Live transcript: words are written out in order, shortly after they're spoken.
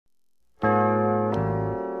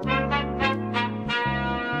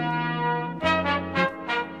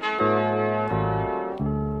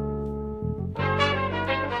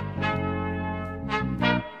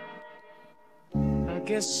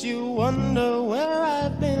guess you wonder where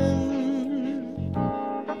I've been.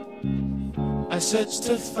 I searched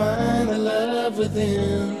to find the love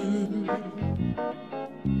within.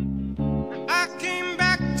 I came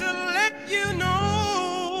back to let you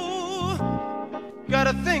know, got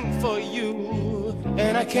a thing for you,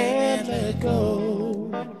 and I can't let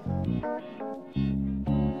go.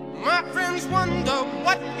 My friends wonder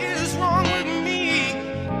what is wrong with me.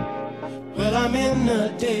 Well, I'm in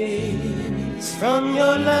a daze from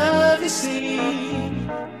your love, you see.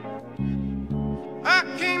 I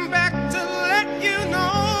came back to let you know,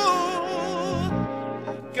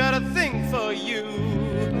 got a thing for you,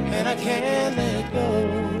 and I can't let go.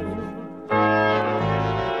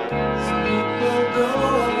 Some people go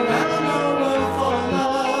around the world for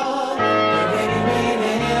love, but they may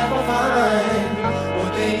never find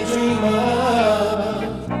what they dream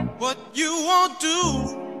of. What you won't do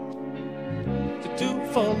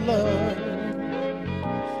for love.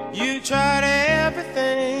 You tried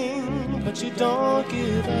everything, but you don't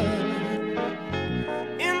give up.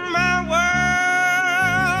 In my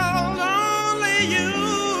world, only you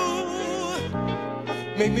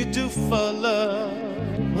make me do for love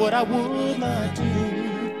what I would not do.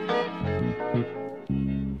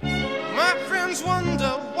 My friends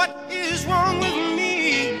wonder what is wrong with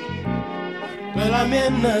me. Well, I'm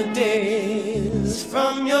in a daze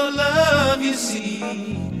from your love, you see.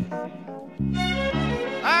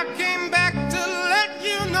 I came back to let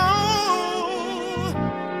you know,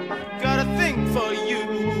 got a thing for you,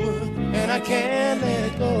 and I can't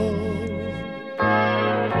let go. Oh,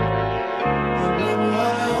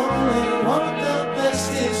 I only want the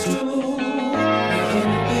best, it's true. I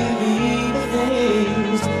can't believe the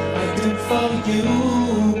things I do for you.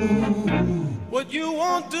 What you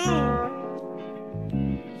won't do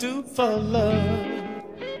for love.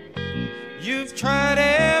 You've tried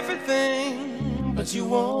everything, but you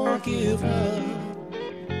won't give up.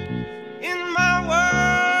 In my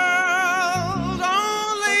world,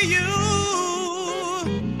 only you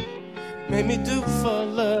made me do for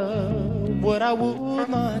love what I would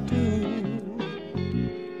not do.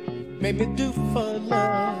 Made me do for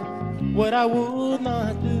love what I would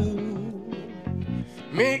not do.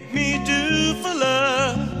 Make me do for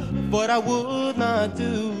love what I would not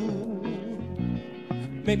do.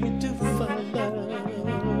 Make me do for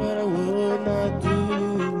love what I would not do.